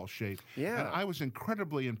football shape. Yeah. And I was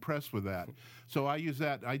incredibly impressed with that. So I used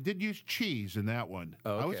that. I did use cheese in that one.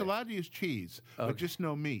 Oh, I was okay. allowed to use cheese, but just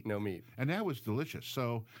no meat. No meat. And that was delicious.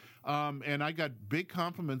 So, and I got big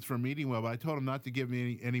compliments from Eating Well, but I told him not to give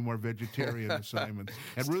me any more vegetarian assignments.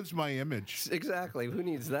 It ruins my image. Exactly. Who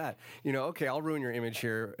needs that? You know, okay, I'll ruin your image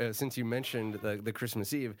here since you mentioned the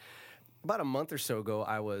Christmas Eve. About a month or so ago,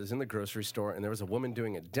 I was in the grocery store, and there was a woman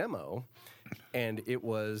doing a demo, and it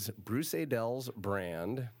was Bruce Aidells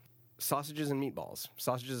brand sausages and meatballs.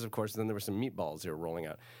 Sausages, of course, and then there were some meatballs they were rolling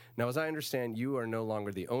out. Now, as I understand, you are no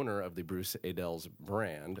longer the owner of the Bruce Aidells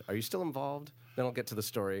brand. Are you still involved? Then I'll get to the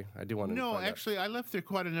story. I do want to No, find out. actually, I left there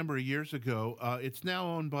quite a number of years ago. It's now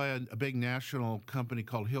owned by a big national company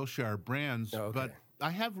called Hillshire Brands, Oh, okay. but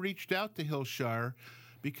I have reached out to Hillshire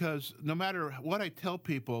because no matter what I tell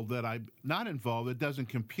people that I'm not involved, it doesn't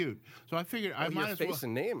compute. So I figured I Well, might your as well. face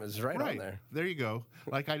and name is right on there. There you go.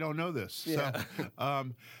 Like I don't know this. Yeah.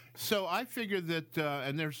 So I figured that,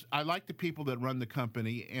 and I like the people that run the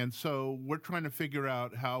company, and so we're trying to figure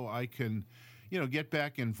out how I can, get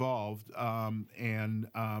back involved.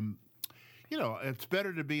 It's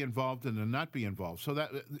better to be involved than to not be involved. So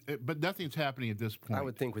but nothing's happening at this point. I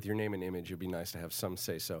would think with your name and image, it'd be nice to have some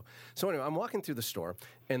say so. So anyway, I'm walking through the store,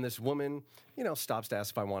 and this woman, stops to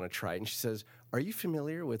ask if I want to try it, and she says, "Are you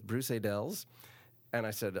familiar with Bruce Aidells?" And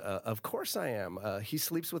I said, "Of course I am. He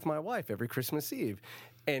sleeps with my wife every Christmas Eve."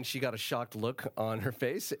 And she got a shocked look on her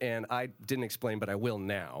face, and I didn't explain, but I will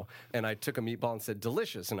now. And I took a meatball and said,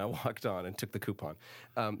 "Delicious," and I walked on and took the coupon.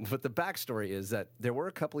 But the backstory is that there were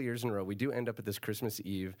a couple of years in a row, we do end up at this Christmas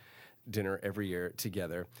Eve dinner every year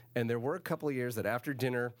together, and there were a couple of years that after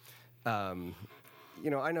dinner, I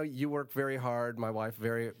know you work very hard, my wife,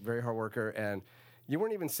 very, very hard worker, and you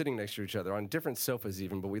weren't even sitting next to each other on different sofas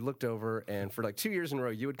even, but we looked over, and for like 2 years in a row,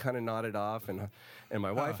 you had kind of nodded off, and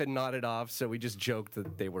my wife had nodded off, so we just joked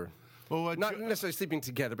that they were not necessarily sleeping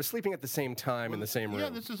together, but sleeping at the same time in the same room. Yeah,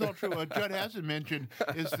 this is all true. What Judd hasn't mentioned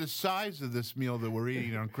is the size of this meal that we're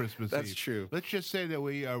eating on Christmas Eve. That's true. Let's just say that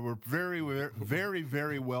we're very, very,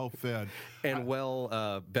 very well fed. And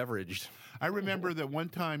well beveraged. I remember that one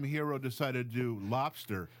time Hero decided to do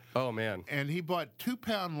lobster. Oh, man. And he bought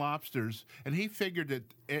 2-pound lobsters, and he figured that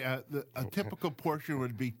a typical portion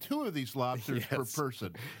would be 2 of these lobsters per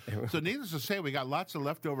person. So needless to say, we got lots of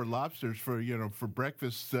leftover lobsters for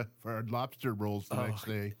breakfast for our lobster rolls the next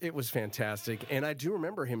day. It was fantastic. And I do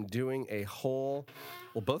remember him doing a whole,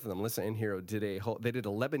 well, both of them, Lissa and Hero, they did a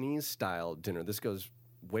Lebanese-style dinner. This goes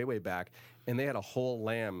way, way back. And they had a whole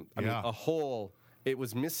lamb. I mean, a whole... It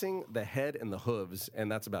was missing the head and the hooves,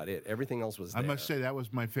 and that's about it. Everything else was there. I must say that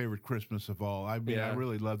was my favorite Christmas of all. I mean, I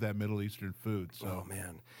really love that Middle Eastern food. So. Oh,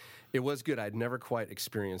 man. It was good. I'd never quite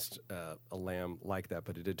experienced a lamb like that,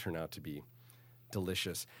 but it did turn out to be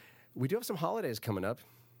delicious. We do have some holidays coming up.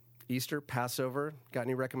 Easter, Passover. Got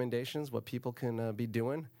any recommendations, what people can be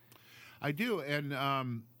doing? I do,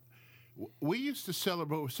 and we used to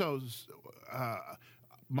celebrate. So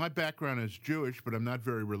my background is Jewish, but I'm not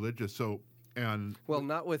very religious. So And Well,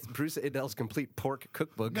 not with Bruce Adell's complete pork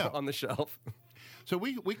cookbook No. on the shelf. so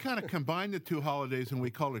we kind of combined the two holidays and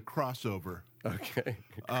we called it crossover. Okay.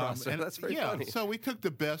 And That's very yeah, funny. so we took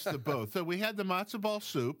the best of both. So we had the matzo ball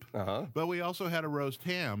soup, but we also had a roast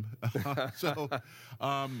ham. So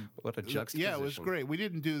What a juxtaposition. yeah, it was great. We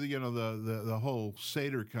didn't do the whole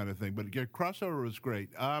Seder kind of thing, but crossover was great.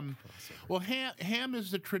 Well, ham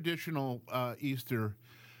is the traditional Easter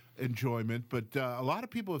enjoyment, but a lot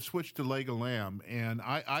of people have switched to leg of lamb, and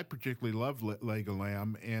I particularly love leg of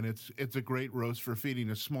lamb, and it's a great roast for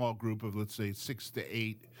feeding a small group of, let's say, 6 to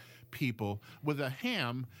 8 people. With a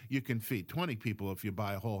ham, you can feed 20 people if you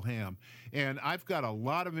buy a whole ham. And I've got a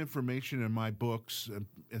lot of information in my books,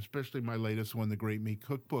 especially my latest one, The Great Meat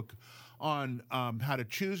Cookbook, on how to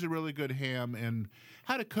choose a really good ham and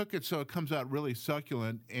how to cook it so it comes out really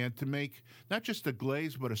succulent, and to make not just a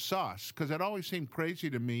glaze but a sauce, because it always seemed crazy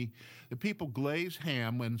to me that people glaze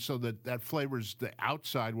ham and so that flavors the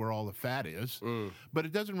outside where all the fat is, but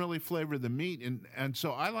it doesn't really flavor the meat. And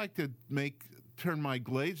so I like to turn my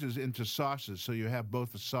glazes into sauces, so you have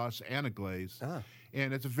both a sauce and a glaze.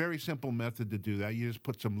 And it's a very simple method to do that. You just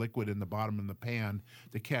put some liquid in the bottom of the pan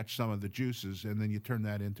to catch some of the juices, and then you turn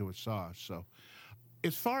that into a sauce. So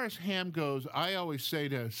as far as ham goes, I always say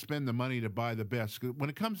to spend the money to buy the best. 'Cause when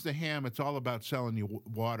it comes to ham, it's all about selling you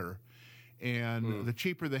water. And the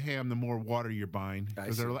cheaper the ham, the more water you're buying,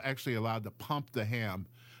 because they're actually allowed to pump the ham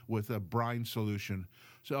with a brine solution.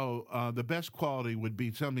 So the best quality would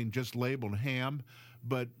be something just labeled ham,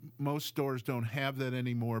 but most stores don't have that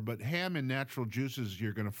anymore. But ham and natural juices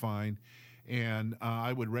you're going to find, and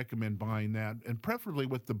I would recommend buying that, and preferably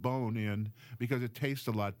with the bone in, because it tastes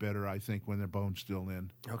a lot better, I think, when the bone's still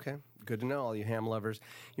in. Okay, good to know, all you ham lovers.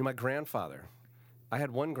 You know, my grandfather, I had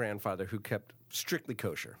one grandfather who kept strictly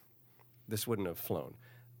kosher. This wouldn't have flown.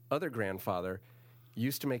 Other grandfather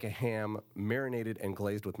used to make a ham marinated and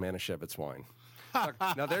glazed with Manischewitz wine.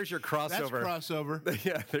 Now there's your crossover. That's crossover.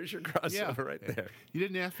 Yeah, there's your crossover right there. You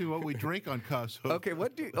didn't ask me what we drink on crossover.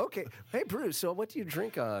 Okay, hey Bruce, so what do you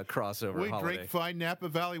drink crossover We holiday? drink fine Napa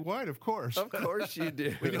Valley wine, of course. Of course you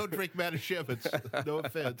do. We don't drink Manischewitz. No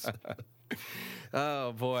offense.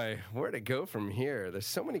 Oh boy, where to go from here? There's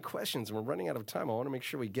so many questions, and we're running out of time. I want to make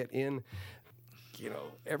sure we get in,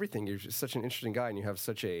 everything. You're just such an interesting guy, and you have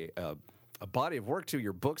such a body of work to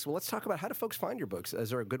your books. Well, let's talk about how do folks find your books. Is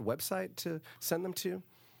there a good website to send them to?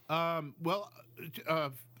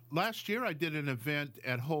 Last year I did an event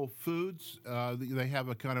at Whole Foods. They have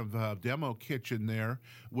a kind of demo kitchen there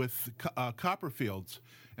with Copperfields.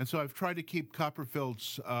 And so I've tried to keep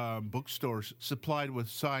Copperfield's bookstores supplied with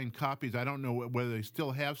signed copies. I don't know whether they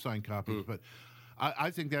still have signed copies, but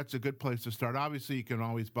I think that's a good place to start. Obviously, you can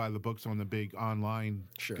always buy the books on the big online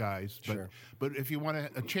guys. But if you want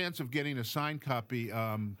a chance of getting a signed copy,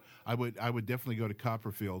 I would definitely go to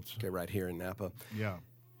Copperfield's. Okay, right here in Napa. Yeah.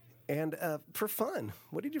 And for fun,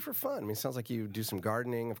 what do you do for fun? I mean, it sounds like you do some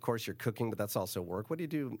gardening. Of course, you're cooking, but that's also work. What do you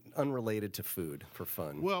do unrelated to food for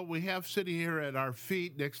fun? Well, we have sitting here at our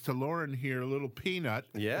feet next to Lauren here, a little Peanut.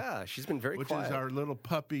 Yeah, she's been very quiet. Which is our little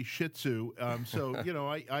puppy Shih Tzu. So,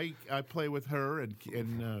 I play with her,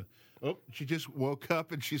 and she just woke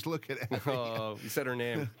up and she's looking at me. Oh, you said her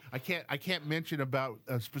name. I can't mention about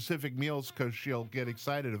specific meals because she'll get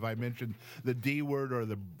excited if I mention the D word or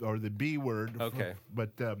the B word. Okay. But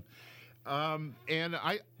and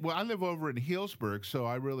I live over in Healdsburg, so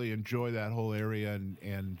I really enjoy that whole area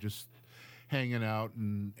and just hanging out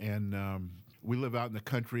and we live out in the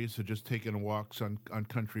country, so just taking walks on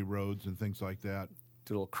country roads and things like that.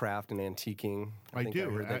 Do a little craft and antiquing. I think do.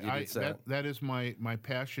 I heard that you did that. That is my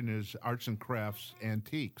passion is arts and crafts,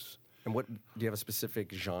 antiques. And what do you have a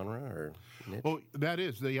specific genre or niche? Well, that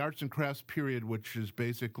is the arts and crafts period, which is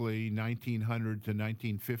basically 1900 to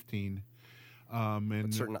 1915.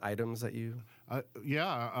 And certain items that you...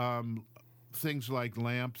 things like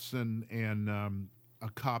lamps and a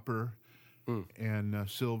copper and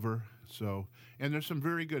silver. So, and there's some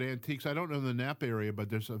very good antiques. I don't know the Napa area, but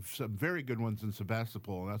there's some very good ones in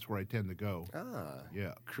Sebastopol, and that's where I tend to go.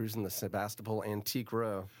 Yeah. Cruising the Sebastopol Antique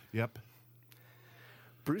Row. Yep.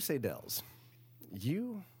 Bruce Adells,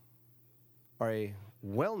 you are a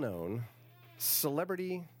well-known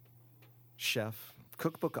celebrity chef,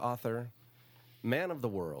 cookbook author, man of the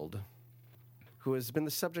world, who has been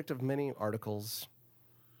the subject of many articles,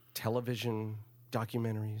 television,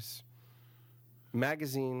 documentaries,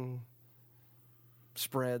 magazine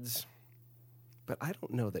spreads, but I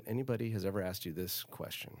don't know that anybody has ever asked you this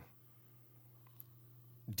question.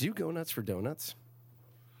 Do you go nuts for donuts?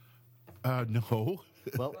 No.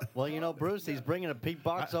 Well, you know, Bruce, he's bringing a pink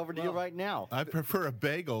box over to you right now. I prefer a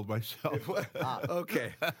bagel myself,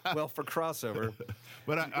 Okay. Well, for crossover.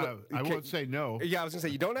 but I won't say no. Yeah, I was going to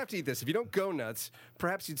say, you don't have to eat this. If you don't go nuts,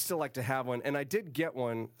 perhaps you'd still like to have one. And I did get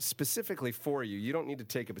one specifically for you. You don't need to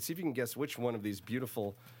take it, but see if you can guess which one of these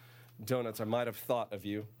beautiful donuts I might have thought of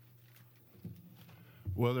you.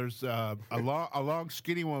 Well, there's a long,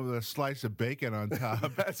 skinny one with a slice of bacon on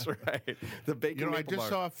top. That's right. The bacon You know, I maple just bar.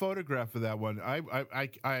 saw a photograph of that one. I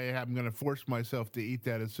am going to force myself to eat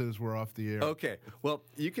that as soon as we're off the air. Okay. Well,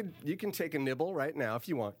 you can take a nibble right now if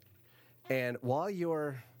you want. And while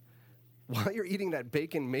you're eating that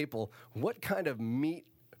bacon maple, what kind of meat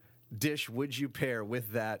dish would you pair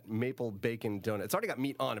with that maple bacon donut? It's already got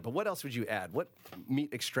meat on it, but what else would you add? What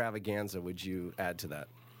meat extravaganza would you add to that?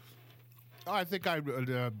 I think I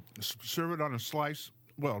would serve it on a slice.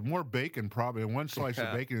 Well, more bacon probably. One slice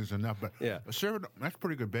of bacon is enough, but Yeah. serve it. That's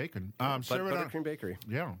pretty good bacon. Serve it on Buttercream Bakery.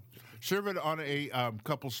 Yeah, serve it on a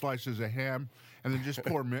couple slices of ham, and then just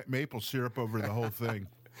pour maple syrup over the whole thing.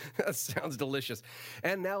 That sounds delicious.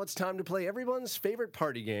 And now it's time to play everyone's favorite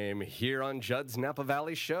party game here on Judd's Napa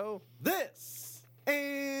Valley Show. This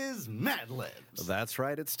is Mad Libs. That's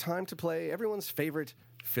right. It's time to play everyone's favorite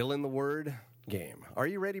fill in the word game. Are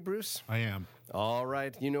you ready, Bruce? I am. All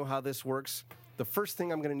right. You know how this works. The first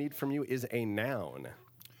thing I'm going to need from you is a noun.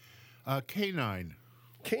 Canine.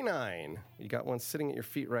 Canine. You got one sitting at your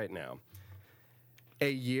feet right now. A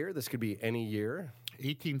year. This could be any year.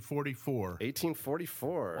 1844.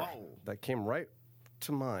 1844. Whoa. That came right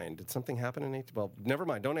to mind. Did something happen in 18... Well, never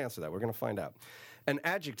mind. Don't answer that. We're going to find out. An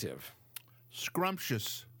adjective.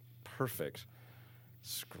 Scrumptious. Perfect.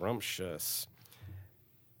 Scrumptious.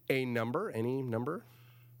 A number. Any number.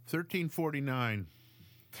 1349.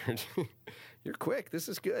 You're quick. This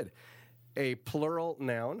is good. A plural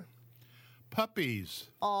noun. Puppies.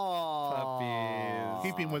 Oh,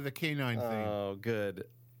 Puppies. Keeping with the canine theme. Oh, good.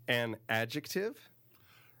 An adjective.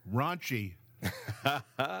 Raunchy.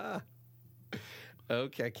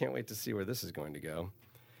 Okay, I can't wait to see where this is going to go.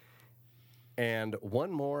 And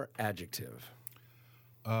one more adjective.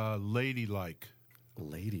 Ladylike.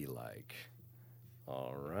 Ladylike.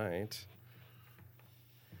 All right.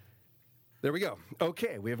 There we go.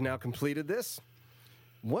 Okay, we have now completed this.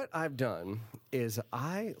 What I've done is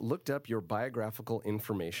I looked up your biographical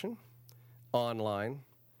information online,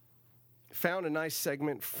 found a nice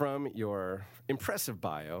segment from your impressive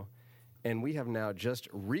bio, and we have now just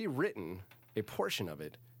rewritten a portion of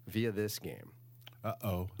it via this game.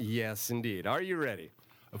 Uh-oh. Yes, indeed. Are you ready?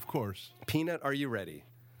 Of course. Peanut, are you ready?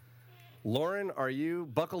 Lauren, are you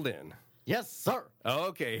buckled in? yes, sir.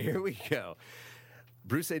 Okay, here we go.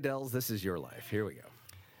 Bruce Aidells, this is your life. Here we go.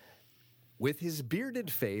 With his bearded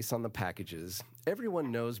face on the packages,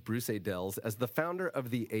 everyone knows Bruce Aidells as the founder of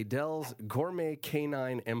the Aidells Gourmet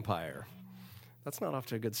Canine Empire. That's not off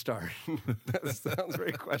to a good start. That sounds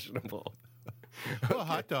very questionable. Well,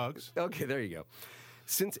 hot dogs. Okay, there you go.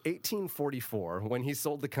 Since 1844, when he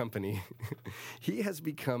sold the company, he has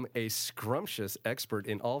become a scrumptious expert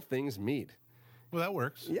in all things meat. Well, that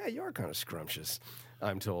works. Yeah, you are kind of scrumptious,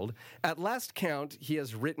 I'm told. At last count, he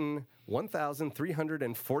has written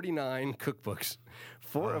 1,349 cookbooks,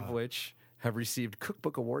 four of which have received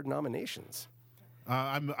Cookbook Award nominations.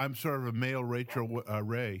 I'm sort of a male Rachel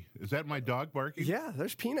Ray. Is that my dog barking? Yeah,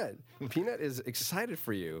 there's Peanut. Peanut is excited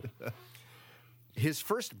for you. His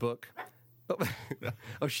first book...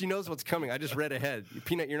 Oh, she knows what's coming. I just read ahead.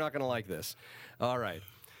 Peanut, you're not going to like this. All right.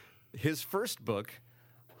 His first book,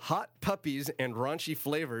 Hot Puppies and Raunchy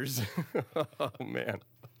Flavors. Oh, man.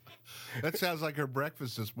 That sounds like her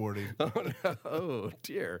breakfast this morning. Oh, no. Oh,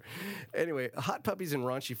 dear. Anyway, Hot Puppies and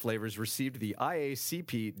Raunchy Flavors received the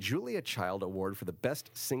IACP Julia Child Award for the Best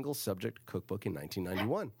Single Subject Cookbook in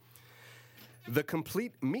 1991. The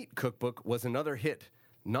Complete Meat Cookbook was another hit,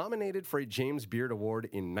 nominated for a James Beard Award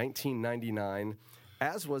in 1999,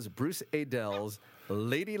 as was Bruce Aidells'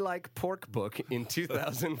 Ladylike Pork Book in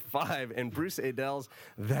 2005. And Bruce Aidells,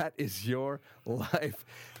 that is your life.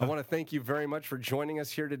 I want to thank you very much for joining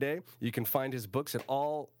us here today. You can find his books at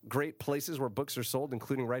all great places where books are sold,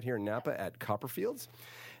 including right here in Napa at Copperfields.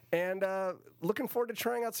 And looking forward to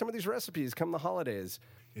trying out some of these recipes come the holidays.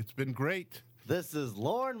 It's been great. This is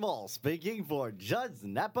Lauren Mull speaking for Judd's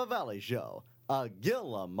Napa Valley Show, a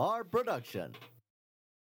Gil Lamar production.